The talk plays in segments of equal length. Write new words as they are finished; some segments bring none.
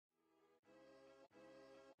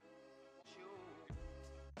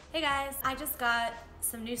Hey guys, I just got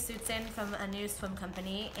some new suits in from a new swim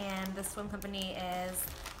company, and the swim company is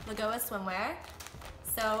Lagoaswimwear.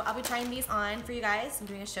 So I'll be trying these on for you guys and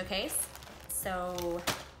doing a showcase. So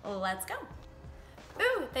let's go.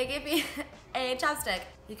 Ooh, they gave me a chapstick.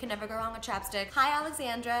 You can never go wrong with chapstick. Hi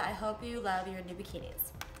Alexandra, I hope you love your new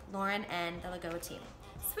bikinis. Lauren and the Lagoa team.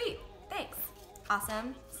 Sweet, thanks.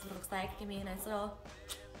 Awesome, this is what it looks like. Give me a nice little.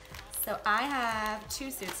 So I have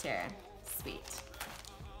two suits here, sweet.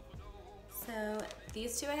 So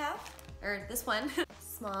these two I have, or this one,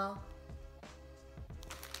 small.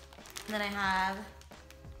 And then I have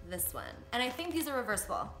this one. And I think these are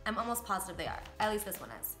reversible. I'm almost positive they are. At least this one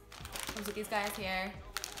is. Comes with these guys here.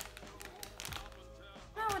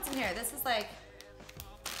 I don't know what's in here. This is like,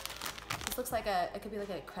 this looks like it could be like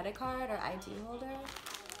a credit card or ID holder.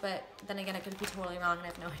 But then again, it could be totally wrong and I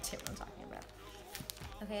have no idea what I'm talking about.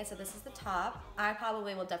 Okay, so this is the top. I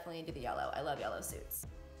probably will definitely do the yellow. I love yellow suits.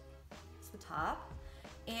 The top,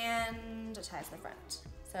 and it ties the front.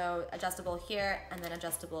 So adjustable here and then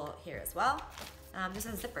adjustable here as well. There's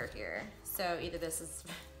a zipper here. So either this is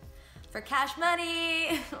for cash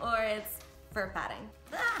money or it's for padding.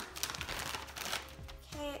 Ah!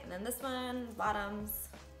 Okay, and then this one, bottoms.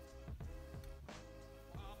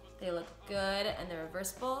 They look good and they're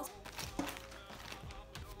reversible.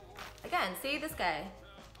 Again, see this guy.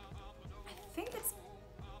 I think it's,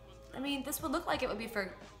 I mean, this would look like it would be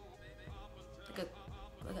for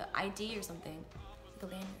like an ID or something, like a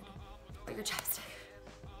lanyard, or your chapstick.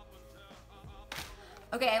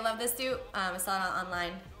 Okay, I love this suit. I saw it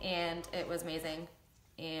online and it was amazing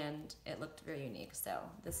and it looked very unique. So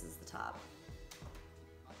this is the top.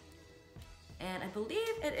 And I believe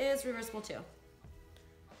it is reversible too.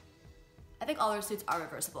 I think all our suits are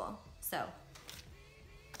reversible. So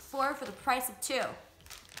 4 for the price of 2.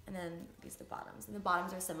 And then these are the bottoms. And the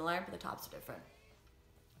bottoms are similar, but the tops are different.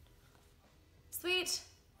 Sweet.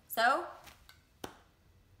 So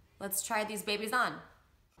let's try these babies on.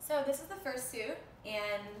 So this is the first suit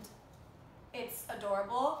and it's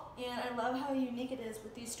adorable and I love how unique it is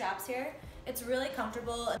with these straps here. It's really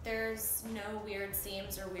comfortable. There's no weird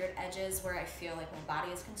seams or weird edges where I feel like my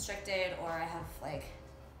body is constricted or I have like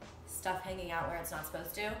stuff hanging out where it's not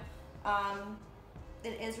supposed to.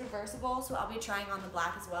 It is reversible, so I'll be trying on the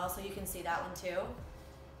black as well so you can see that one too.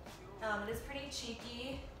 It is pretty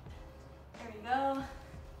cheeky. There you go.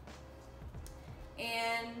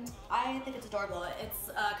 And I think it's adorable. It's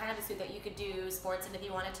kind of a suit that you could do sports in if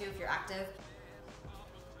you wanted to, if you're active.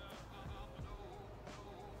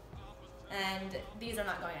 And these are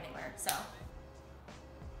not going anywhere, so.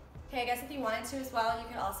 Okay, I guess if you wanted to as well, you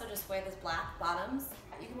could also just wear this black bottoms.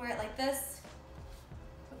 You can wear it like this,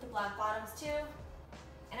 with the black bottoms too.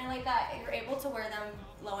 And I like that you're able to wear them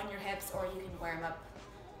low on your hips or you can wear them up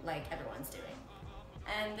like everyone's doing.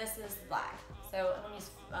 And this is black. So when you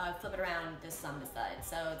flip it around, this is on this side.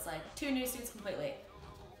 So it's like 2 new suits completely.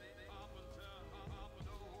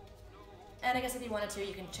 And I guess if you wanted to,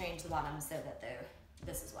 you can change the bottoms so that they're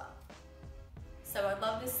this as well. So I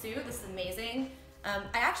love this suit, this is amazing. I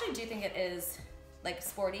actually do think it is like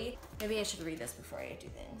sporty. Maybe I should read this before I do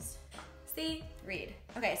things. See, read.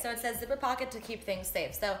 Okay, so it says zipper pocket to keep things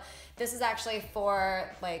safe. So this is actually for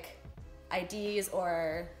like IDs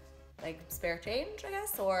or like spare change, I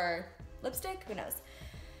guess, or lipstick, who knows.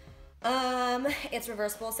 It's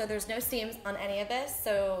reversible, so there's no seams on any of this,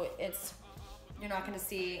 so you're not gonna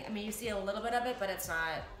see, I mean, you see a little bit of it, but it's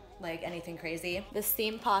not like anything crazy. The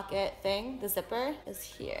seam pocket thing, the zipper, is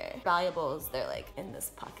here. Valuables, they're like in this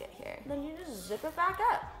pocket here. And then you just zip it back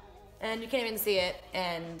up. And you can't even see it,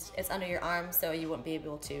 and it's under your arm, so you won't be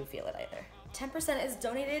able to feel it either. 10% is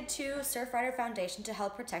donated to Surfrider Foundation to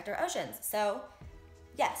help protect our oceans. So,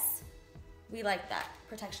 yes. We like that.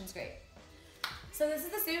 Protection's great. So this is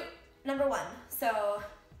the suit number 1. So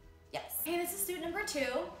yes. Okay, this is suit number 2.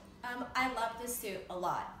 I love this suit a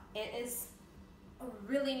lot. It is a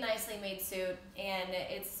really nicely made suit and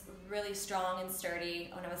it's really strong and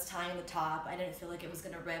sturdy. When I was tying the top, I didn't feel like it was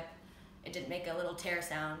gonna rip. It didn't make a little tear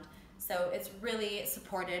sound. So it's really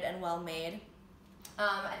supported and well made.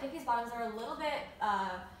 I think these bottoms are a little bit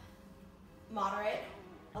moderate,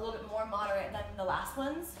 a little bit more moderate than the last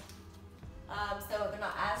ones. So they're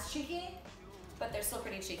not as cheeky, but they're still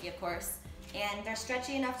pretty cheeky, of course. And they're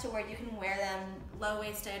stretchy enough to where you can wear them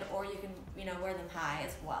low-waisted or you can, wear them high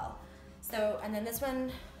as well. So, and then this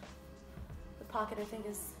one, the pocket I think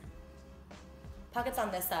is, pocket's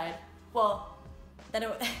on this side. Well, then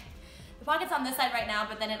the pocket's on this side right now,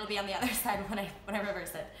 but then it'll be on the other side when I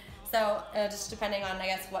reverse it. So just depending on, I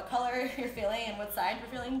guess, what color you're feeling and what side you're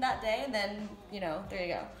feeling that day, then, there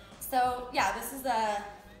you go. So yeah, this is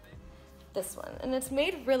this one, and it's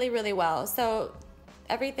made really, really well. So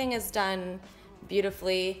everything is done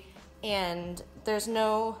beautifully, and there's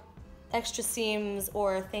no extra seams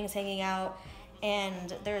or things hanging out,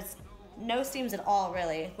 and there's no seams at all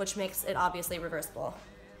really, which makes it obviously reversible.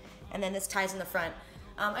 And then this ties in the front.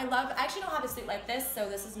 I actually don't have a suit like this, so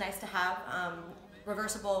this is nice to have,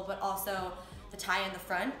 reversible, but also the tie in the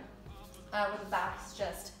front, where the back's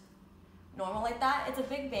just normal like that. It's a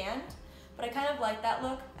big band, but I kind of like that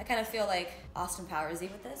look. I kind of feel like Austin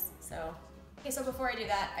Powersy with this, so. Okay, so before I do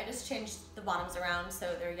that, I just changed the bottoms around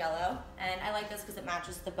so they're yellow, and I like this because it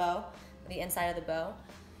matches the bow, the inside of the bow.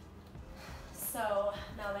 So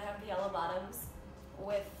now they have the yellow bottoms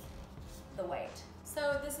with the white.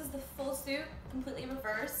 So this is the full suit, completely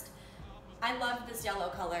reversed. I love this yellow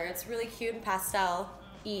color. It's really cute and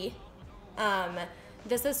pastel-y.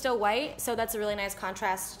 This is still white, so that's a really nice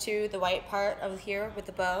contrast to the white part of here with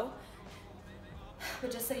the bow.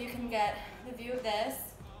 But just so you can get the view of this.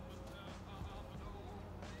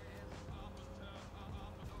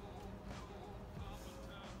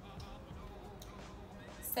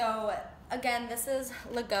 So again, this is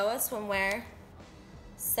Lagoa Swimwear.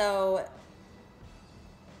 So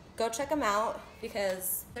go check them out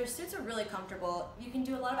because their suits are really comfortable. You can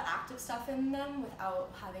do a lot of active stuff in them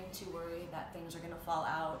without having to worry that things are gonna fall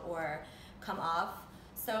out or come off.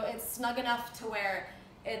 So it's snug enough to where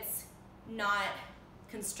it's not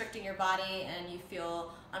constricting your body and you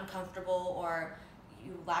feel uncomfortable or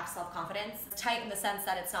you lack self-confidence. It's tight in the sense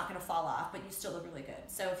that it's not gonna fall off, but you still look really good.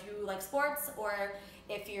 So if you like sports, or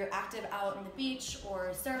if you're active out on the beach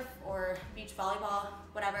or surf or beach volleyball,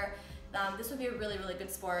 whatever, this would be a really, really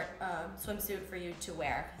good sport swimsuit for you to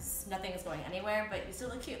wear. Nothing is going anywhere, but you still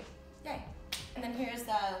look cute. Yay. And then here's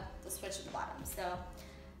the switch at the bottom. So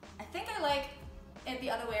I think I like it the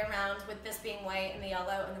other way around, with this being white and the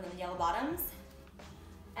yellow, and then the yellow bottoms.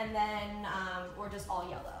 And then, or just all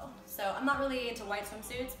yellow. So I'm not really into white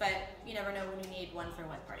swimsuits, but you never know when you need one for a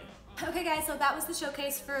white party. Okay guys, so that was the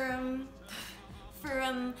showcase from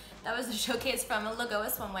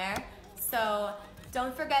Lagoaswimwear. So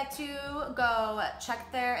don't forget to go check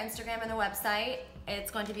their Instagram and their website. It's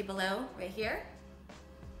going to be below right here,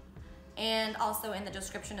 and also in the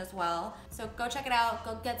description as well. So go check it out,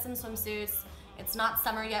 go get some swimsuits. It's not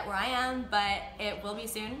summer yet where I am, but it will be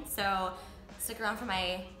soon. So stick around for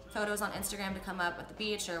my photos on Instagram to come up at the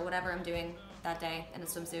beach or whatever I'm doing that day in a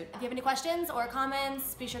swimsuit. If you have any questions or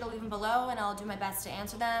comments, be sure to leave them below and I'll do my best to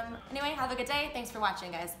answer them. Anyway, have a good day. Thanks for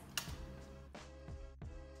watching, guys.